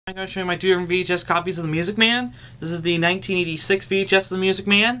I'm going to show you my two different VHS copies of The Music Man. This is the 1986 VHS of The Music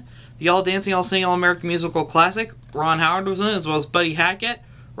Man, the All Dancing, All Singing, All American musical classic. Ron Howard was in it, as well as Buddy Hackett,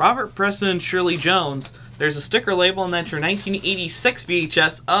 Robert Preston, and Shirley Jones. There's a sticker label, and that's your 1986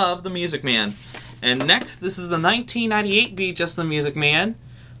 VHS of The Music Man. And next, this is the 1998 VHS of The Music Man.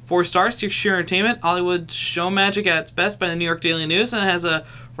 4 stars, 6 sheer entertainment, Hollywood show magic at its best by the New York Daily News, and it has a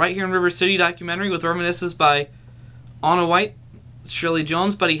Right Here in River City documentary with reminiscences by Anna White, Shirley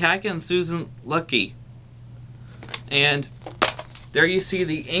Jones, Buddy Hackett, and Susan Lucky. And there you see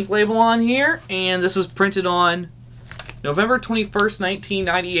the ink label on here, and this was printed on November 21st,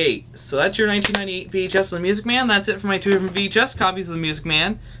 1998. So that's your 1998 VHS of The Music Man. That's it for my two different VHS copies of The Music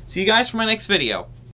Man. See you guys for my next video.